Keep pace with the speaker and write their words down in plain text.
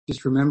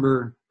just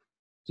remember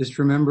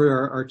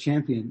our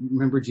champion.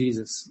 Remember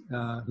Jesus,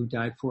 who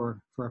died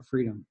for our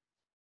freedom.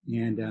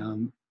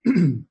 And,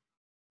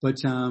 but,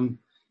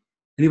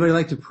 anybody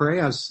like to pray?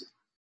 How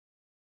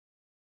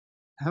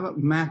about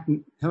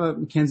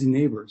Mackenzie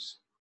Neighbors?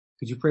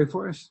 Could you pray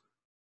for us?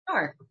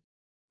 Sure.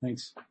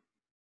 Thanks.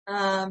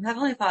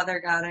 Heavenly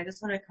Father, God, I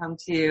just want to come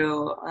to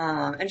you,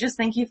 and just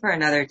thank you for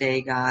another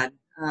day, God.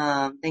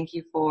 Thank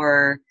you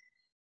for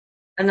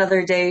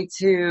another day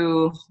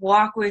to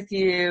walk with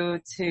you,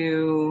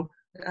 to,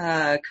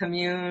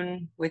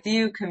 commune with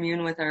you,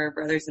 commune with our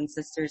brothers and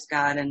sisters,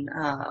 God, and,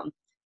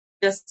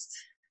 just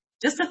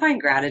to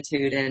find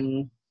gratitude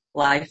in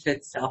life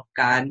itself,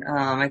 God.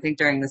 I think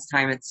during this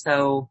time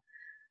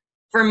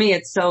for me,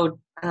 it's so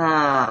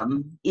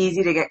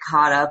easy to get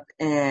caught up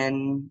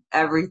in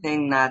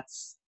everything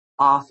that's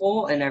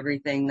awful and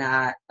everything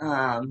that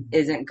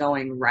isn't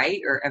going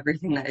right, or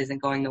everything that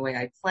isn't going the way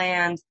I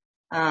planned.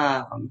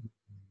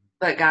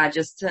 But God,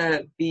 just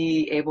to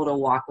be able to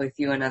walk with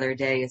you another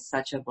day is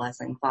such a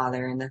blessing,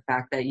 Father. And the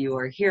fact that you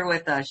are here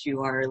with us,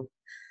 you are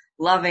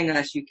loving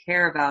us, you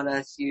care about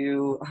us,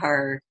 you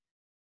are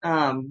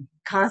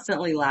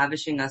constantly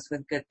lavishing us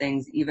with good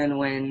things, even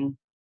when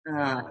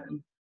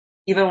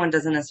it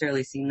doesn't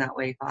necessarily seem that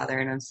way, Father.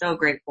 And I'm so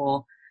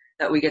grateful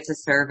that we get to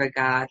serve a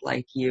God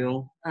like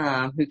you,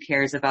 who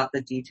cares about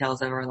the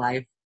details of our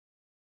life.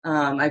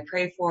 I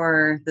pray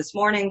for this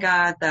morning,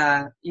 God,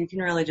 that you can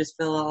really just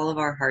fill all of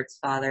our hearts,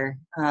 Father,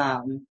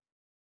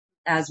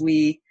 as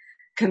we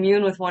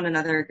commune with one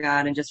another,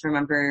 God, and just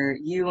remember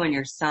you and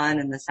your Son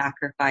and the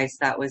sacrifice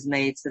that was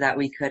made so that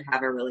we could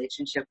have a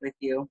relationship with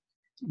you.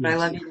 But yes. I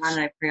love you, God,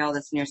 and I pray all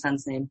this in your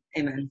Son's name.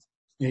 Amen.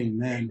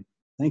 Amen.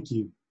 Thank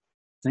you.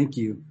 Thank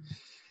you.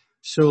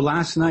 So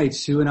last night,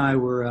 Sue and I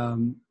were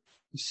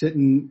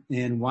sitting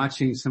and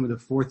watching some of the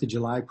 4th of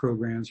July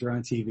programs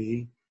around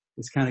TV.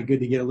 It's kind of good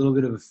to get a little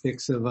bit of a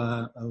fix of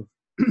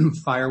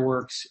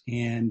fireworks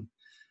and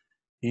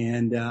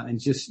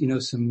just,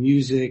 some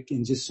music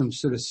and just some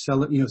sort of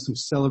some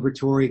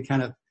celebratory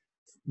kind of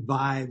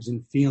vibes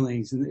and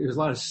feelings. And there's a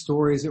lot of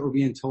stories that were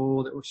being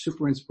told that were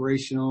super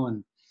inspirational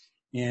and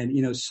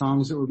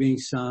songs that were being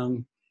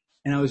sung.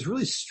 And I was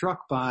really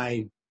struck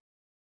by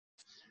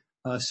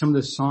some of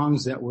the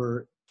songs that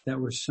were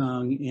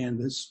sung and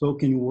the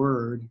spoken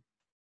word,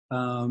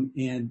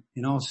 and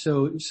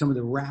also some of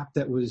the rap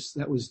that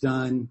was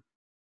done.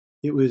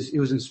 It was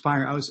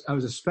inspiring. I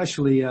was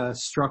especially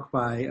struck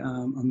by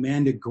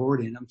Amanda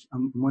Gordon.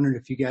 I'm wondering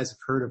if you guys have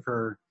heard of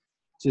her.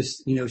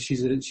 Just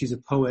she's a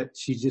poet.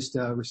 She just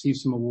received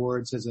some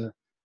awards as a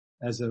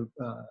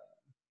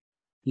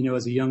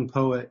young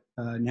poet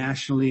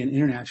nationally and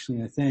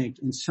internationally, I think.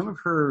 And some of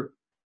her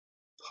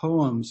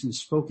poems and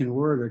spoken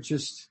word are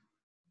just,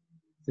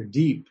 they're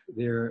deep.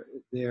 They're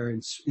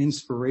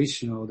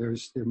inspirational. They're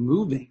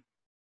moving.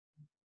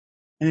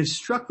 And it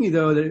struck me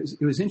though that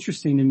it was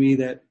interesting to me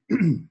that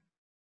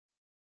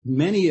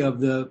many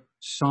of the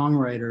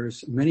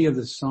songwriters, many of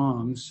the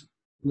songs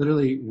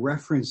literally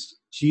referenced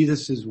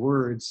Jesus'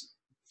 words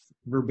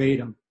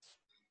verbatim.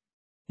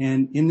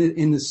 And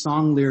in the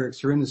song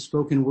lyrics or in the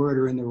spoken word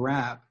or in the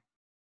rap,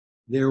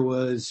 there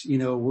was,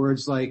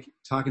 words like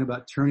talking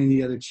about turning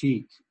the other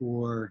cheek,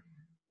 or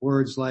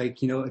words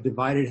like, a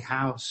divided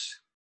house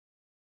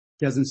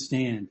doesn't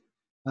stand.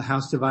 A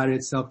house divided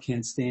itself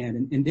can't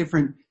stand, and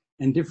different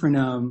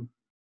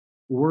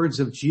words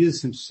of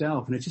Jesus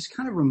himself. And it just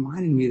kind of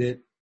reminded me that,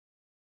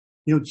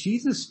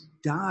 Jesus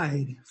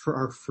died for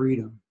our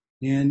freedom.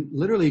 And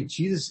literally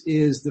Jesus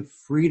is the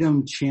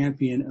freedom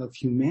champion of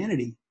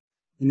humanity,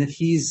 and that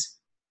his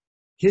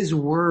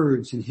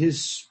words and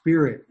his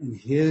spirit and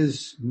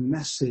his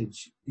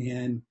message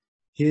and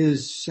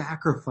his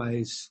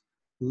sacrifice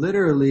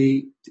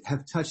literally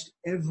have touched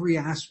every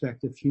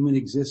aspect of human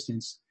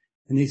existence.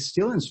 And they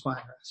still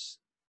inspire us,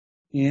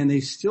 and they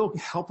still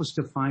help us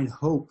to find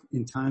hope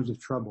in times of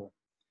trouble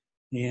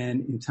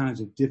and in times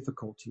of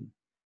difficulty.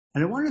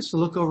 And I wanted us to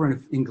look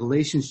over in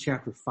Galatians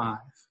chapter 5.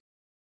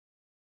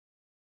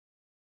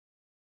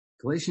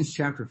 Galatians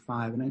chapter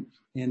 5,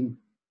 and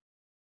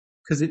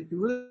because it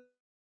really,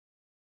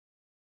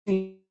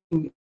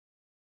 Galatians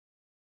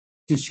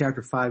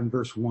chapter 5 and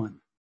verse 1.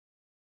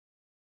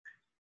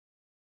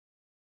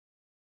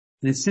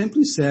 And it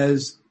simply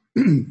says,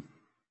 it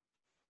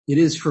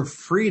is for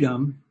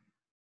freedom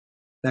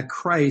that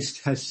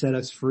Christ has set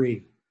us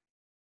free.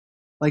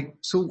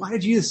 So why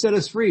did Jesus set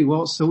us free?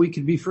 Well, so we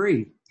could be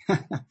free.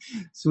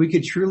 So we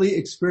could truly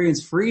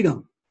experience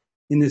freedom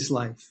in this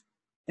life.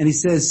 And he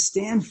says,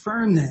 stand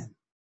firm then,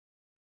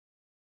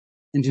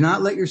 and do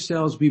not let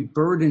yourselves be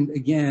burdened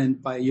again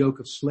by a yoke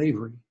of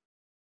slavery.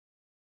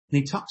 And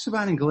he talks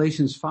about in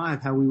Galatians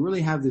 5 how we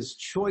really have this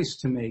choice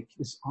to make,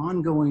 this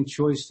ongoing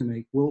choice to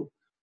make. Will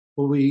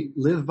we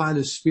live by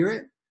the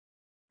Spirit,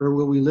 or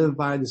will we live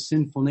by the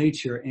sinful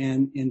nature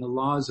and in the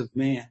laws of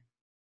man?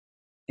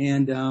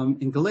 And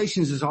in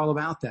Galatians is all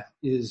about that,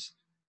 is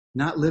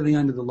not living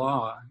under the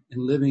law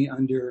and living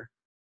under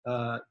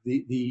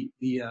the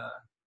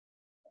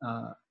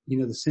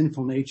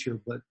sinful nature,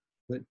 but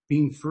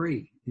being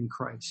free in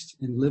Christ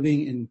and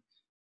living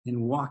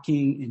and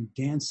walking and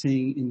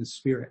dancing in the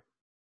Spirit.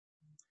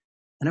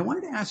 And I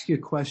wanted to ask you a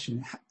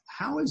question.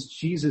 How has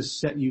Jesus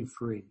set you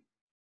free?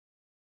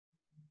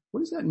 What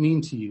does that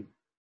mean to you?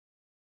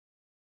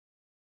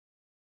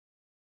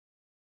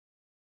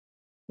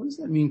 What does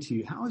that mean to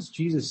you? How has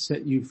Jesus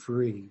set you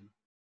free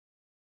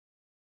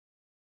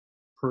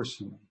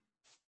personally?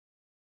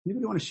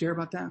 Anybody want to share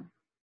about that?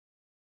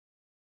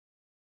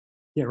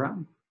 Yeah,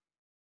 Rob?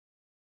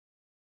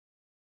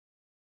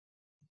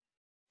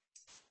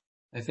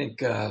 I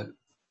think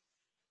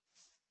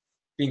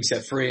being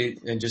set free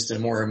in just a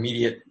more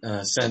immediate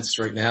sense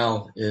right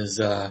now is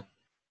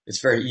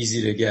it's very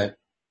easy to get,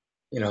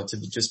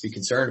 to just be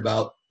concerned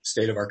about the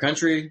state of our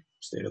country,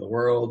 state of the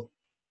world.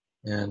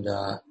 And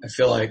I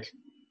feel like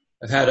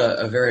I've had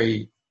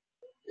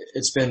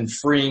it's been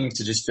freeing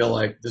to just feel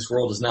like this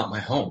world is not my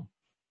home.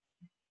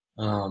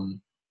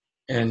 And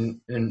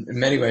in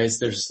many ways,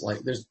 there's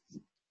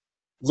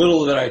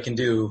little that I can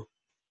do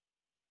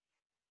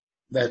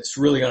that's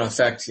really going to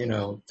affect,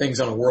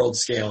 things on a world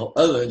scale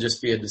other than just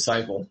be a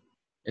disciple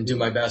and do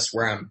my best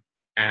where I'm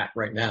at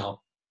right now.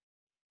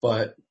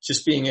 But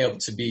just being able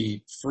to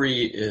be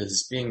free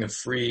is being to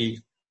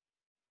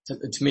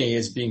me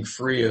is being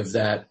free of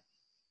that.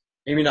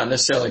 Maybe not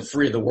necessarily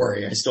free of the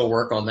worry. I still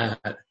work on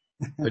that,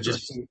 but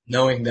just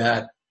knowing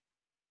that,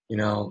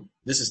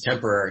 this is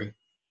temporary,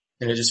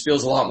 and it just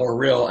feels a lot more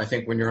real. I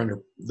think when you're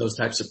under those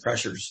types of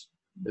pressures,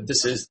 that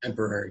this is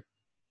temporary.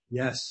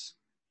 Yes.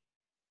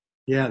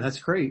 Yeah, that's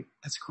great.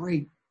 That's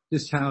great.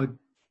 Just I love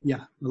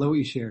what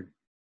you shared.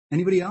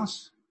 Anybody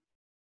else?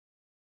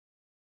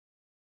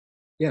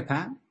 Yeah,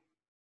 Pat?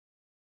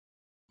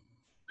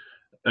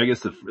 I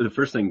guess the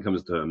first thing that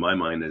comes to my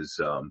mind is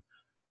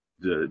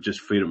just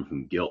freedom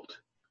from guilt.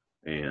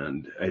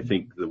 And I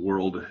think the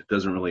world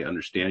doesn't really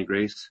understand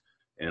grace.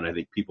 And I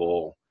think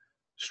people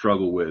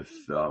struggle with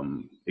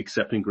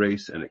accepting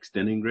grace and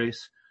extending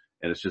grace.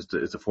 And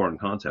it's a foreign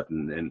concept.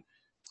 And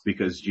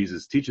because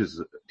Jesus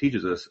teaches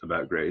us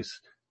about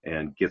grace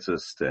and gets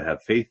us to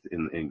have faith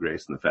in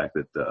grace and the fact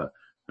that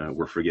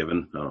we're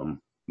forgiven,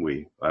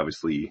 we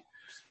obviously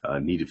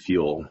need to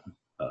feel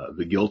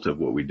the guilt of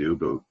what we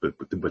do,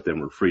 but then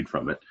we're freed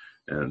from it.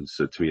 And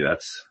so to me,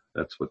 that's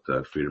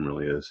what freedom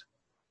really is.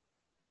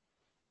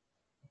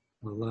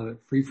 I love it.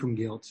 Free from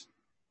guilt.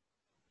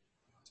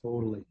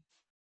 Totally.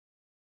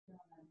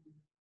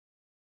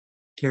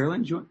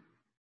 Carolyn, do you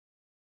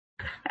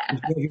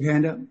have your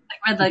hand up?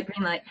 Red light,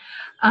 green light.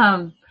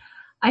 I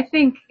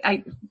think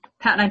Pat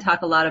and I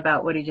talk a lot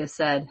about what he just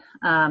said.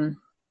 When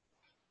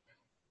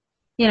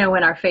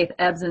our faith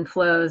ebbs and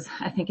flows,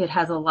 I think it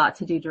has a lot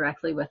to do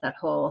directly with that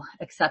whole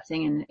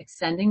accepting and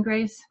extending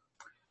grace.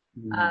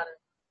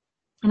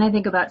 And I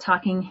think about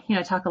talking,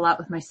 I talk a lot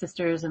with my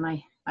sisters and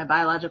my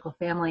biological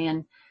family,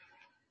 and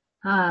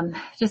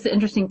just the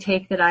interesting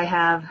take that I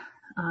have,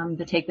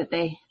 the take that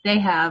they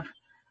have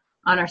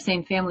on our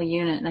same family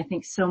unit. And I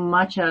think so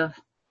much of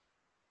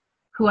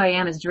who I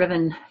am is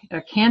driven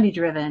or can be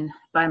driven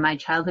by my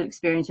childhood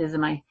experiences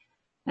and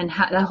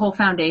the whole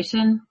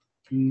foundation.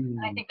 And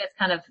I think that's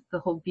kind of the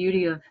whole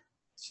beauty of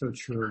so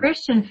true.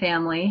 Christian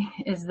family,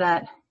 is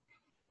that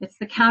it's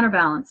the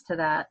counterbalance to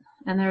that.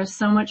 And there is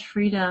so much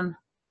freedom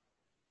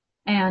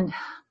and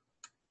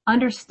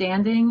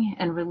understanding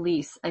and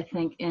release, I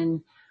think,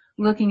 in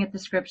looking at the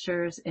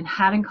scriptures and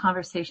having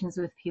conversations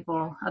with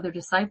people, other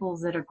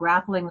disciples that are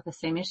grappling with the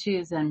same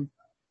issues, and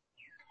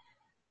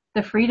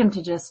the freedom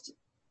to just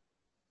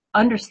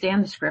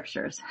understand the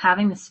scriptures,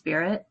 having the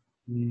Spirit.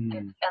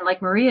 And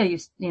like Maria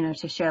used,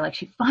 to share, like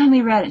she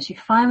finally read it. She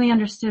finally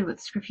understood what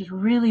the scriptures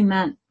really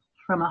meant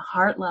from a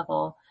heart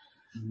level,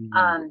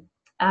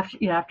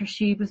 after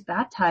she was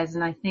baptized.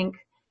 And I think,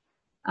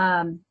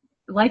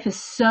 life is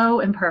so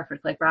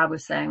imperfect, like Rob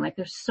was saying. Like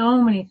there's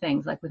so many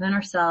things, like within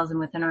ourselves and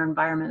within our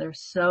environment, they're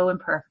so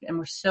imperfect and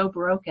we're so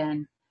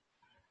broken.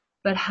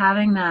 But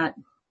having that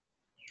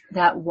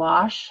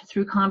wash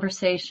through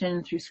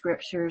conversation, through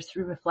scriptures,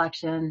 through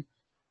reflection,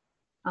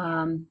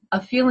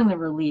 of feeling the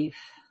relief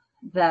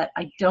that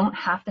I don't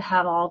have to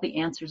have all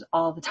the answers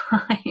all the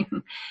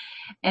time,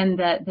 and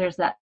that there's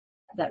that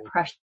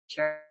pressure.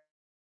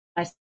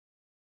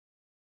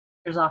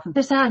 There's often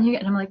this out,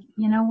 and I'm like,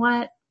 you know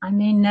what? I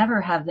may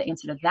never have the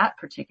answer to that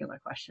particular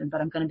question,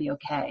 but I'm going to be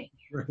okay.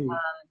 Right.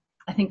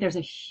 I think there's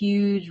a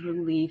huge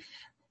relief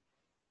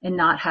in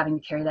not having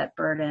to carry that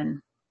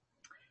burden.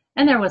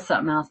 And there was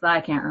something else, but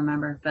I can't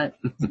remember, but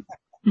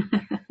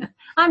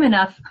I'm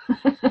enough.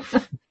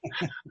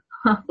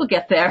 We'll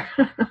get there.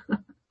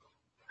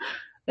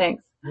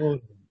 Thanks.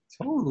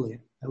 Totally.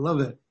 I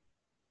love it.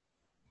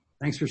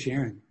 Thanks for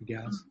sharing, you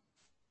guys.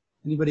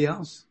 Anybody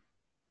else?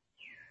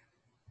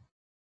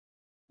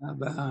 How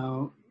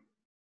about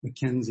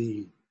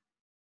Mackenzie?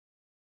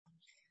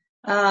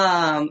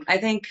 I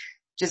think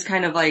just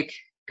kind of like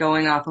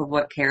going off of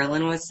what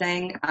Carolyn was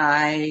saying,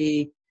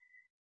 I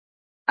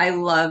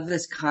love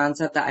this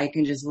concept that I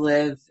can just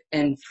live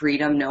in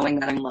freedom knowing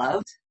that I'm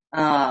loved.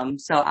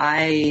 So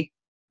I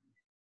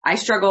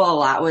struggle a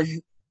lot with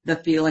the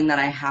feeling that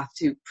I have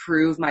to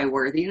prove my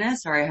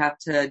worthiness or I have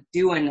to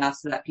do enough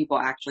so that people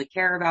actually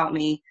care about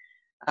me.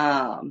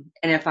 And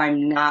if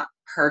I'm not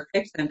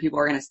perfect, then people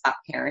are going to stop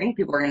caring.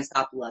 People are going to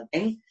stop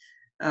loving.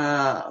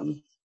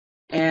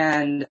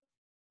 And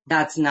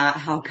that's not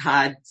how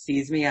God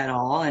sees me at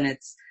all. And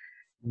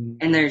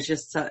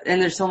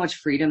there's so much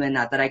freedom in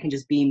that I can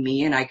just be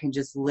me and I can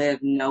just live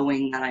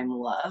knowing that I'm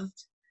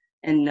loved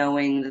and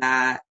knowing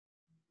that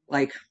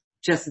like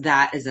just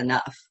that is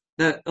enough.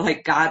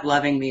 God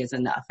loving me is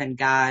enough and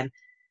God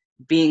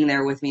being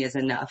there with me is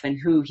enough and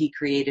who he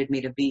created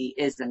me to be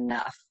is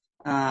enough.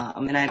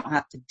 And I don't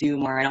have to do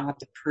more. I don't have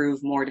to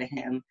prove more to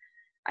him.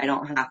 I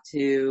don't have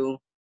to,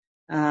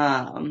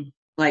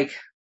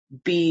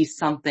 be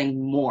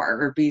something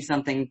more or be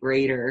something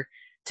greater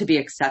to be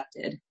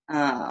accepted.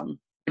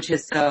 Which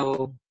is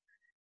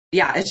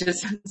it's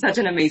just such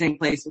an amazing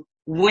place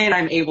when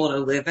I'm able to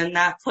live in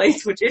that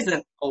place, which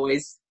isn't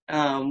always,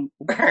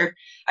 where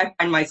I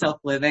find myself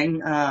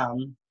living.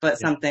 But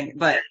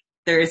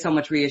there is so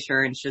much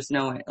reassurance just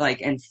knowing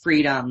and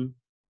freedom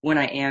when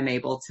I am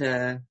able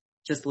to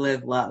just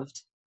live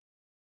loved.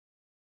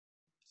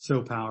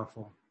 So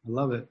powerful. I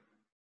love it.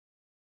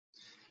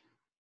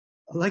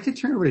 I'd like to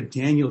turn over to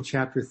Daniel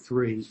chapter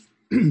 3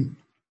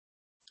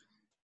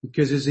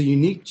 because there's a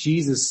unique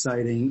Jesus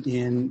sighting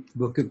in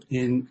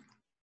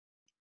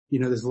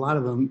there's a lot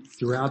of them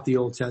throughout the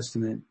Old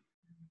Testament,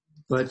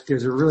 but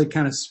there's a really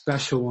kind of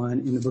special one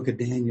in the book of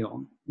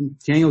Daniel.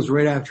 Daniel's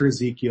right after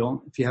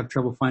Ezekiel, if you have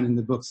trouble finding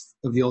the books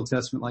of the Old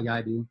Testament like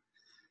I do.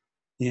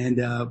 And,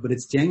 but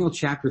it's Daniel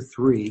chapter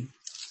 3.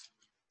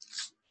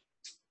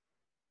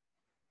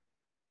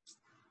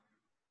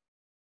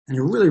 And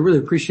I really, really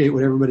appreciate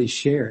what everybody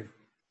shared.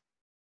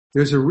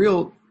 There's a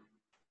real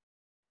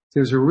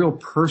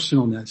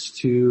personalness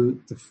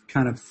to the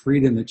kind of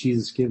freedom that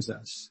Jesus gives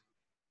us.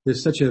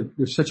 There's such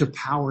a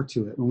power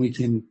to it when we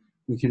can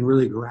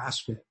really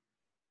grasp it.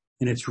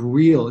 And it's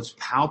real, it's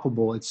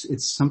palpable,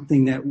 it's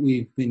something that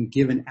we've been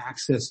given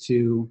access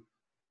to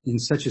in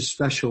such a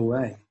special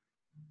way.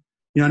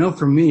 I know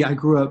for me, I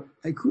grew up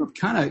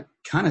kind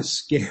of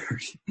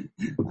scared.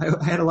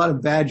 I had a lot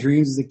of bad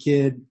dreams as a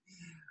kid.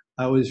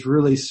 I was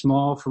really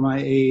small for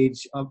my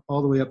age,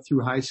 all the way up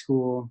through high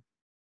school.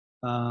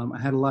 I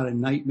had a lot of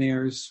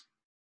nightmares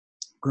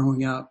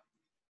growing up.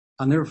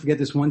 I'll never forget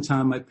this one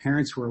time my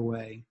parents were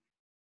away,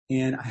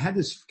 and I had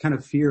this kind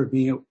of fear of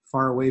being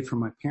far away from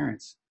my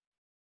parents.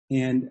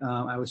 And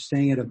I was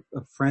staying at a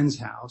friend's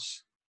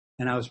house,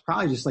 and I was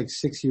probably just like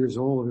 6 years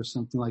old or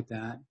something like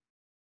that.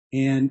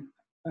 And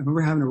I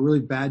remember having a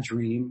really bad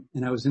dream,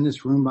 and I was in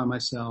this room by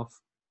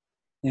myself,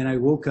 and I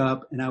woke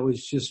up and I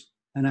was just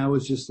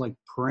like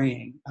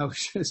praying. I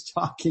was just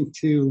talking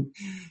to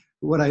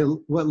what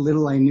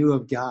little I knew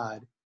of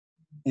God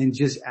and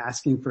just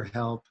asking for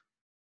help.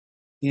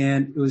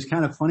 And it was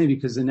kind of funny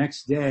because the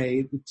next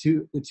day, the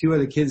two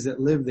other kids that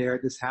lived there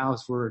at this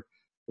house were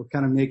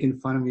kind of making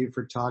fun of me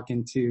for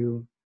talking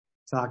to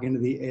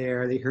the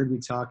air. They heard me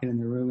talking in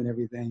the room and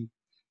everything.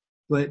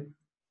 But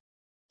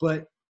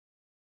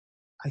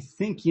I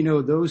think,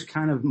 those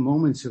kind of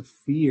moments of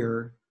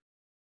fear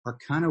are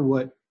kind of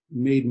what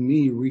made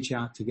me reach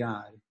out to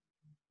God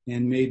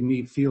and made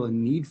me feel a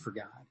need for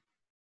God.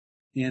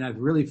 And I've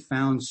really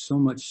found so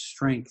much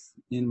strength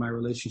in my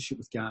relationship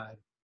with God.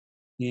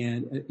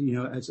 And,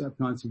 as I've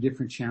gone through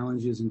different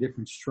challenges and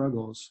different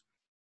struggles.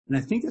 And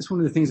I think that's one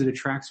of the things that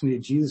attracts me to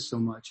Jesus so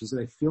much is that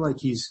I feel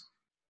like he's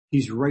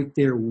right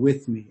there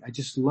with me. I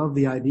just love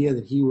the idea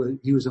that he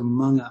was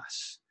among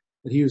us,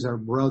 that he was our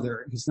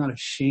brother. He's not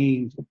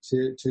ashamed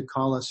to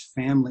call us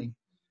family,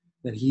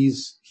 that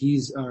he's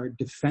our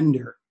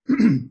defender.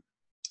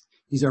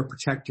 He's our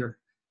protector.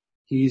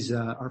 He's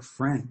our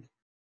friend.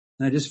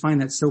 And I just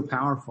find that so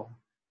powerful.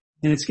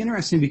 And it's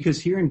interesting because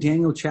here in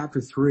Daniel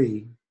chapter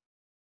 3,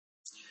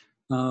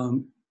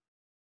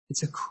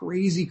 it's a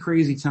crazy,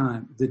 crazy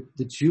time.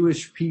 The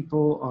Jewish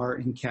people are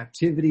in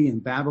captivity in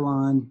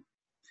Babylon,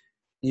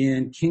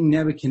 and King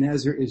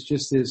Nebuchadnezzar is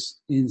just this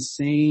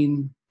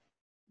insane,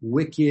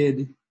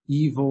 wicked,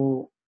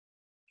 evil,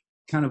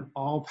 kind of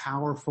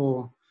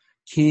all-powerful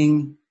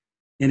king.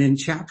 And in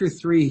chapter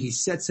 3, he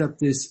sets up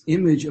this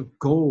image of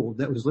gold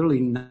that was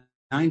literally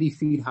 90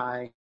 feet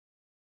high,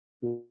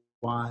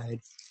 wide.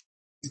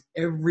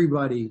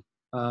 Everybody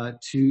and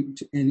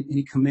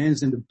he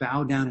commands them to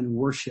bow down and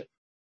worship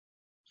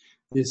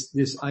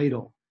this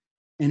idol.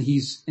 And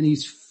he's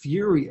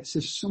furious.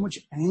 There's so much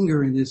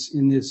anger in this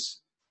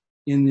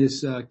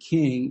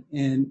king,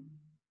 and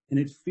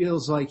it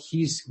feels like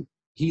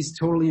he's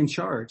totally in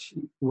charge.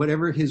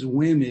 Whatever his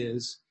whim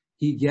is,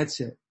 he gets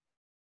it.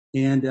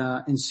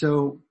 And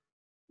so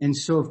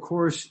of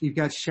course you've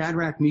got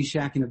Shadrach,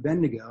 Meshach, and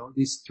Abednego,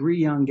 these three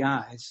young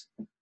guys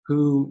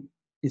who,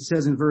 it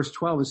says in verse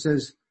 12, it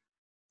says,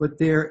 but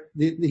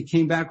they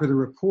came back with a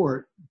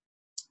report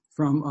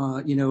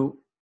from,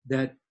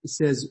 that it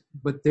says,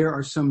 but there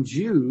are some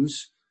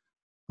Jews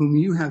whom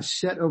you have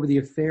set over the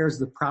affairs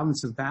of the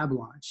province of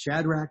Babylon,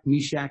 Shadrach,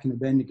 Meshach, and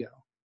Abednego,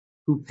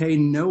 who pay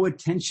no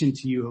attention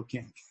to you, O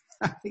king.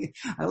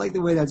 I like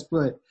the way that's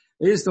put.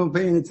 They just don't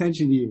pay any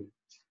attention to you.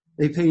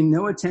 They pay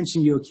no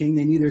attention to you, O king.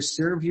 They neither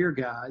serve your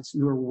gods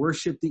nor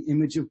worship the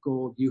image of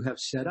gold you have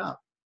set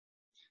up.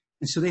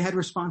 And so they had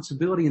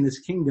responsibility in this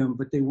kingdom,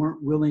 but they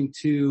weren't willing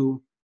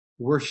to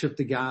worship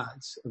the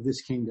gods of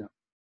this kingdom.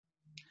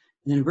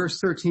 And in verse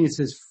 13 it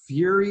says,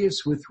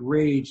 furious with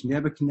rage,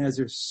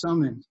 Nebuchadnezzar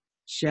summoned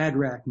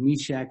Shadrach,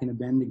 Meshach, and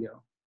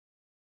Abednego.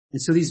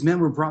 And so these men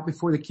were brought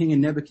before the king,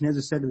 and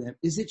Nebuchadnezzar said to them,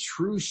 is it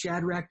true,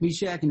 Shadrach,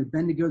 Meshach, and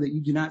Abednego, that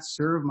you do not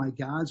serve my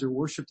gods or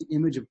worship the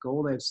image of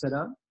gold I have set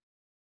up?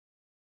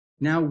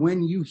 Now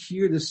when you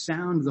hear the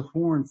sound of the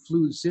horn,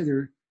 flute,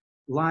 zither,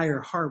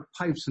 lyre, harp,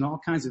 pipes, and all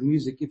kinds of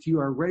music, if you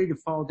are ready to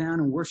fall down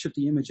and worship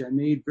the image I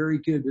made, very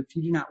good. But if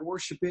you do not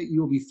worship it,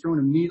 you will be thrown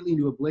immediately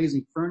into a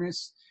blazing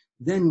furnace.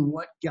 Then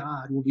what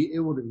God will be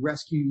able to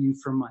rescue you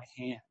from my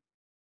hand?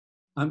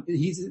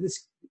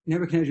 This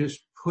Nebuchadnezzar is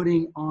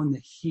putting on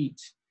the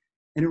heat.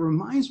 And it kind of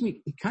reminds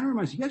me, you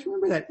guys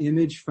remember that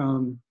image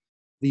from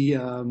the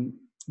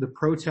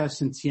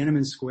protests in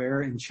Tiananmen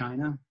Square in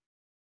China?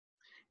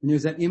 And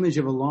there's that image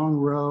of a long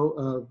row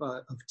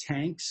of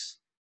tanks.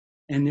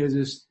 And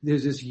there's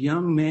this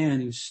young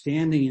man who's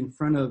standing in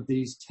front of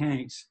these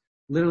tanks,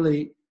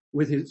 literally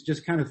with his,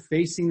 just kind of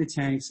facing the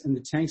tanks, and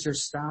the tanks are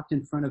stopped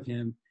in front of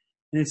him.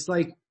 And it's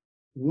like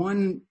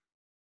one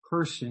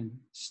person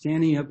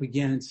standing up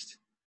against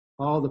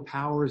all the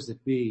powers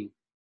that be.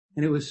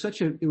 And it was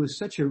such a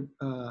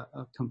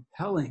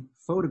compelling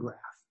photograph.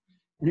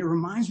 And it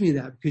reminds me of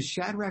that because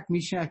Shadrach,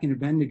 Meshach, and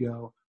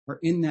Abednego are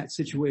in that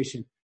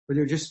situation where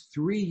they're just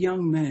three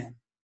young men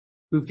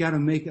who've got to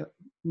make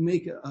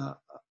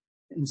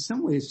in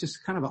some ways,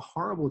 just kind of a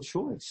horrible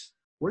choice.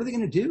 What are they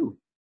going to do?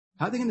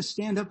 How are they going to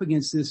stand up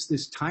against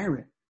this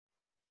tyrant?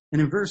 And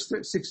in verse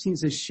 16 it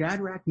says,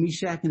 Shadrach,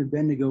 Meshach, and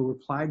Abednego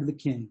replied to the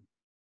king,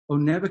 O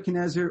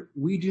Nebuchadnezzar,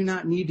 we do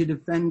not need to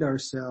defend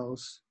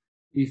ourselves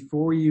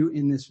before you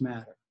in this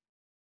matter.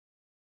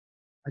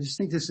 I just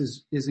think this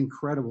is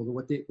incredible, the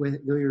way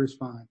they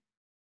respond.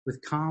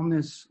 With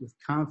calmness, with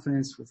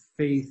confidence, with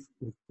faith,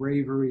 with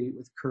bravery,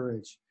 with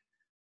courage.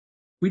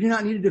 We do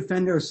not need to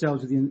defend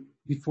ourselves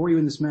before you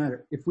in this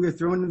matter. If we are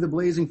thrown into the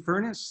blazing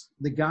furnace,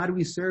 the God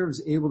we serve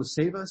is able to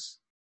save us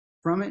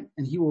from it,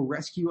 and he will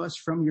rescue us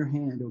from your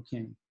hand, O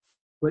king.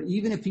 But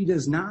even if he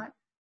does not,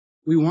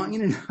 we want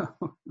you to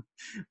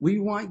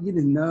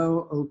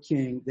know, O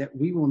king, that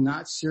we will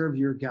not serve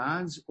your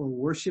gods or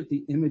worship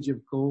the image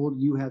of gold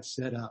you have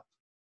set up.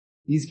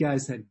 These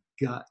guys had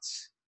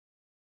guts.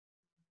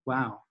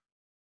 Wow.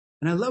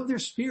 And I love their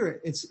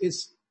spirit.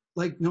 It's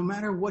like no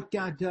matter what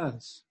God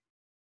does,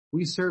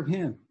 we serve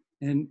him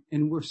and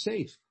we're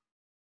safe.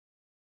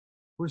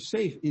 We're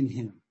safe in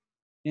him.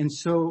 And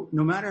so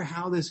no matter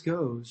how this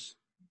goes,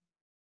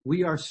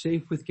 we are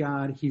safe with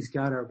God. He's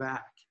got our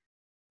back.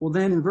 Well,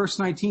 then in verse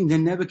 19,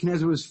 then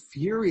Nebuchadnezzar was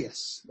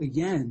furious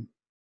again,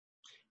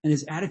 and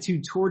his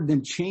attitude toward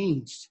them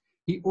changed.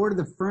 He ordered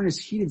the furnace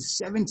heated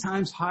 7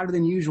 times hotter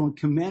than usual and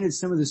commanded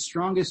some of the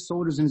strongest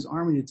soldiers in his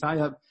army to tie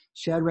up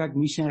Shadrach,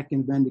 Meshach,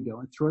 and Abednego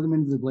and throw them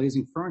into the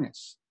blazing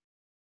furnace.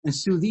 And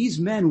so these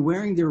men,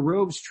 wearing their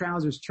robes,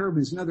 trousers,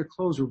 turbans, and other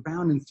clothes, were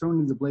bound and thrown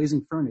into the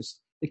blazing furnace.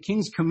 The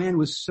king's command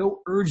was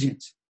so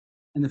urgent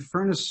and the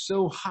furnace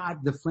so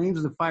hot, the flames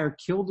of the fire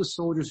killed the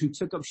soldiers who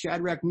took up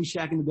Shadrach,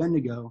 Meshach, and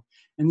Abednego.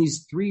 And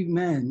these 3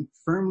 men,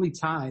 firmly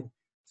tied,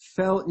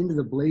 fell into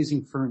the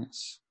blazing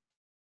furnace.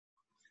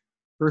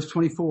 Verse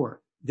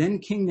 24, then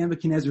King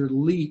Nebuchadnezzar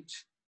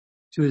leaped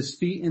to his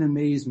feet in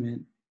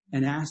amazement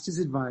and asked his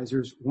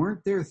advisors,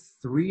 weren't there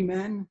 3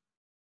 men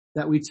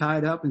that we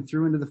tied up and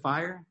threw into the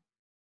fire?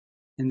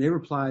 And they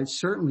replied,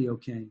 certainly, O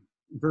king.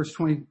 Verse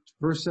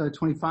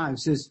 25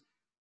 says,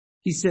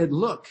 he said,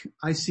 look,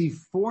 I see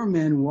 4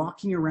 men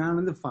walking around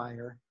in the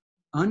fire,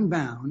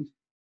 unbound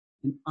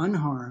and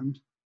unharmed,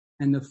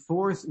 and the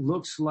 4th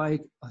looks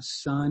like a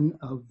son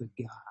of the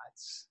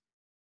gods.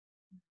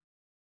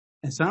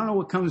 And so I don't know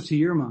what comes to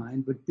your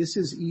mind, but this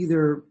is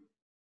either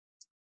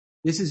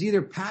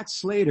Pat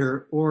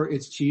Slater or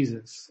it's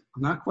Jesus.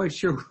 I'm not quite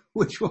sure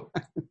which one.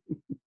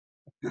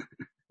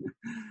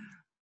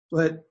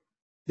 But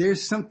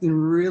there's something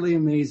really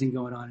amazing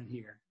going on in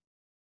here.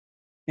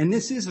 And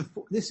this is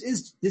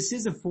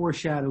a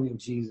foreshadowing of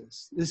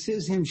Jesus. This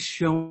is him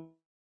showing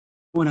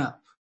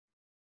up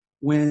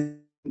when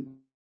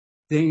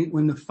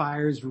the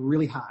fire is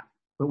really hot.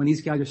 But when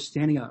these guys are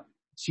standing up,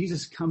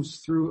 Jesus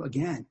comes through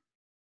again.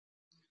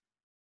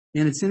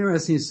 And it's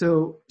interesting.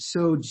 So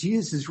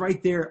Jesus is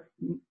right there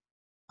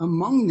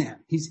among them.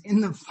 He's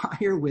in the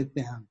fire with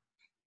them.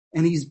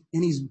 And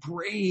he's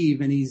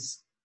brave and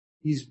he's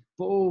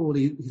bold.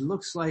 He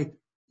looks like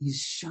he's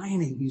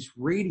shining. He's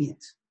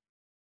radiant.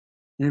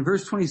 And in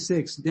verse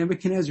 26,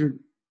 Nebuchadnezzar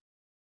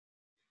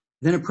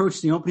then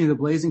approached the opening of the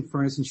blazing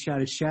furnace and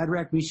shouted,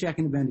 Shadrach, Meshach,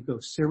 and Abednego,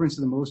 servants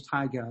of the Most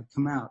High God,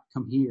 come out,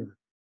 come here.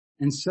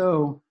 And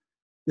so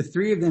the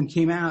 3 of them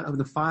came out of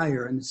the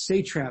fire, and the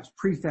satraps,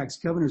 prefects,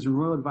 governors, and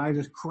royal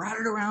advisors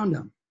crowded around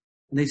them.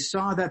 And they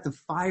saw that the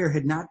fire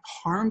had not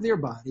harmed their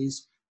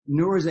bodies,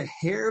 nor was a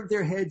hair of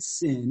their head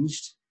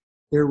singed.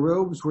 Their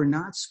robes were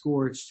not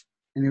scorched,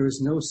 and there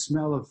was no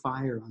smell of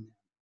fire on them.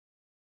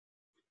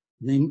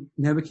 Then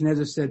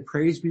Nebuchadnezzar said,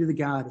 "Praise be to the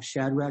God of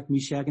Shadrach,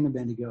 Meshach, and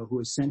Abednego, who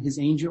has sent his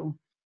angel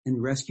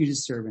and rescued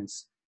his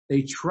servants.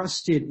 They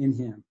trusted in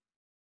him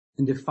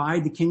and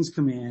defied the king's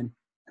command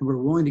and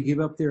were willing to give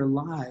up their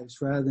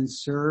lives rather than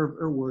serve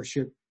or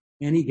worship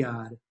any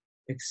god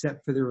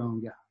except for their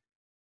own God."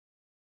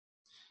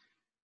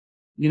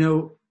 You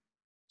know,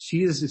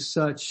 Jesus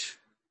is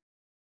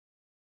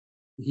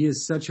he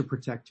is such a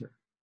protector,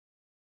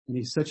 and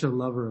he's such a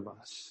lover of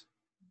us.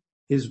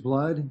 His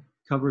blood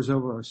covers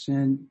over our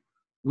sin.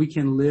 We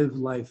can live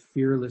life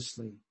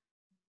fearlessly.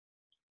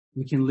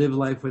 We can live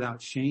life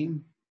without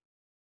shame.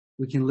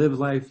 We can live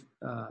life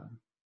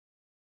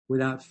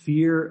without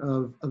fear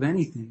of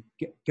anything.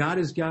 God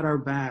has got our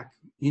back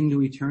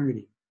into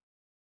eternity.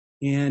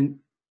 And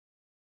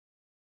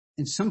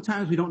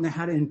sometimes we don't know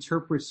how to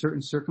interpret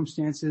certain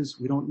circumstances.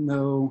 We don't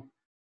know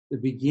the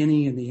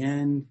beginning and the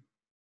end,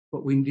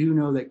 but we do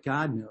know that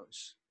God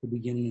knows the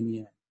beginning and the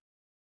end.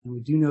 And we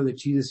do know that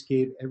Jesus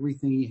gave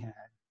everything he had.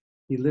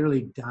 He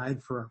literally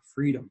died for our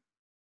freedom.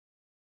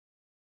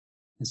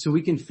 And so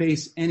we can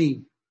face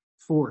any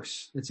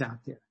force that's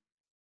out there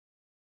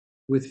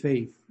with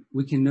faith.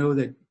 We can know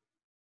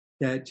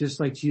that just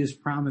like Jesus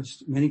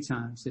promised many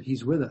times, that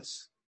he's with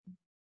us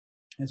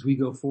as we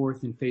go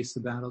forth and face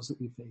the battles that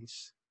we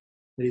face,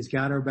 that he's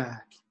got our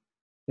back,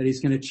 that he's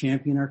going to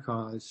champion our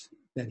cause,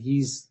 that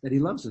he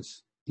loves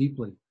us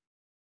deeply,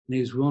 and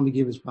he's willing to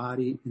give his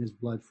body and his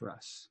blood for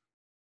us.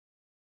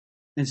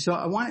 And so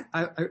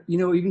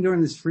even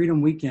during this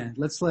Freedom Weekend,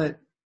 let's let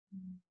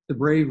the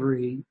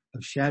bravery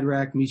of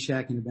Shadrach,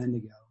 Meshach, and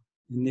Abednego,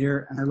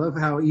 and I love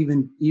how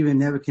even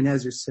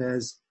Nebuchadnezzar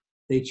says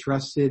they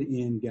trusted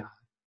in God.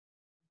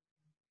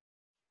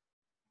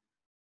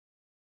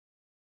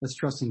 Let's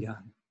trust in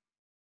God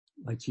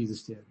like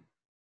Jesus did.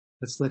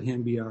 Let's let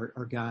him be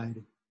our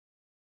guide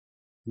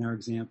and our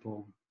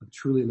example of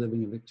truly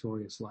living a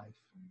victorious life.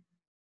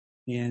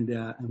 And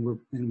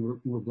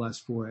we're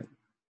blessed for it.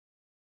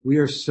 We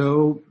are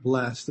so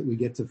blessed that we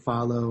get to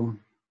follow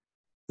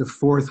the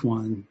fourth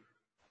one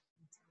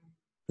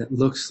that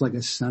looks like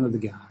a son of the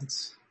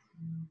gods,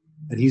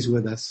 that he's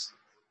with us.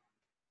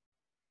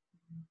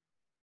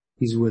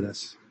 He's with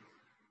us.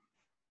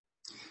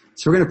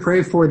 So we're going to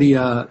pray for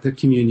the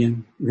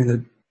communion. We're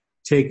going to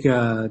take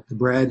the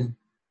bread.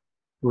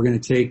 We're going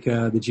to take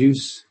the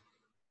juice.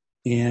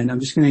 And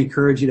I'm just going to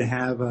encourage you to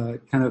have a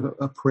kind of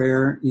a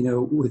prayer,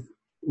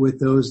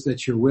 with those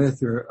that you're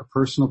with, or a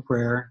personal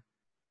prayer.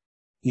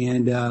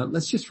 And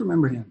let's just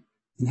remember him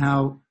and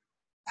how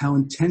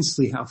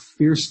intensely, how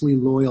fiercely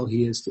loyal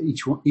he is to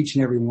each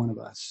and every one of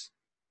us.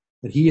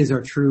 That he is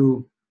our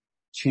true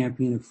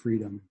champion of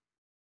freedom,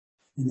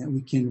 and that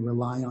we can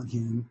rely on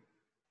him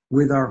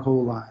with our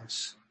whole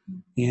lives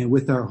and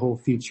with our whole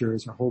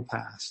futures, our whole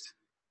past,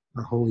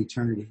 our whole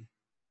eternity.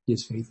 He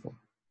is faithful.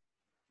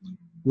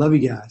 Love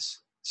you guys.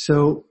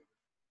 So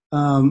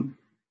I'm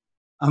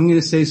going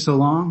to say so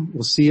long.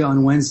 We'll see you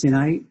on Wednesday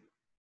night.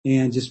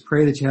 And just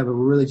pray that you have a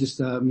really just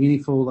a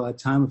meaningful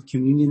time of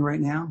communion right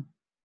now.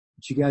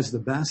 That you guys are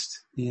the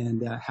best,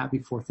 and happy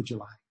 4th of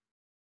July.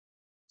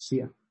 See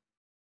ya.